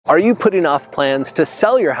Are you putting off plans to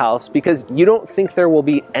sell your house because you don't think there will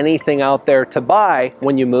be anything out there to buy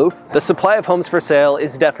when you move? The supply of homes for sale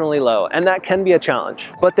is definitely low, and that can be a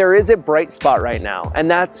challenge. But there is a bright spot right now,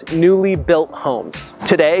 and that's newly built homes.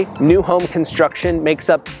 Today, new home construction makes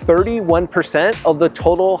up 31% of the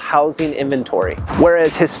total housing inventory,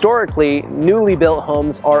 whereas historically, newly built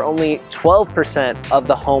homes are only 12% of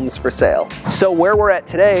the homes for sale. So where we're at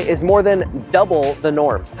today is more than double the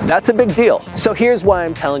norm. That's a big deal. So here's why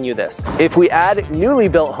I'm telling you this. If we add newly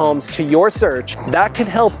built homes to your search, that can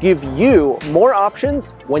help give you more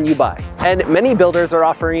options when you buy. And many builders are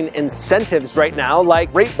offering incentives right now,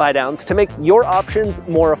 like rate buydowns, to make your options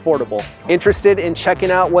more affordable. Interested in checking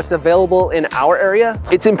out what's available in our area?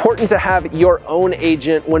 It's important to have your own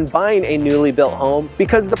agent when buying a newly built home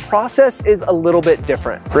because the process is a little bit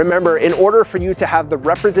different. Remember, in order for you to have the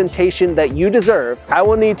representation that you deserve, I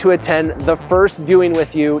will need to attend the first viewing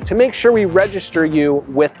with you to make sure we register you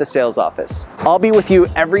with the sales office. I'll be with you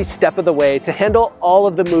every step of the way to handle all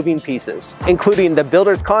of the moving pieces, including the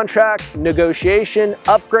builder's contract, negotiation,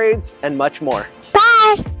 upgrades, and much more.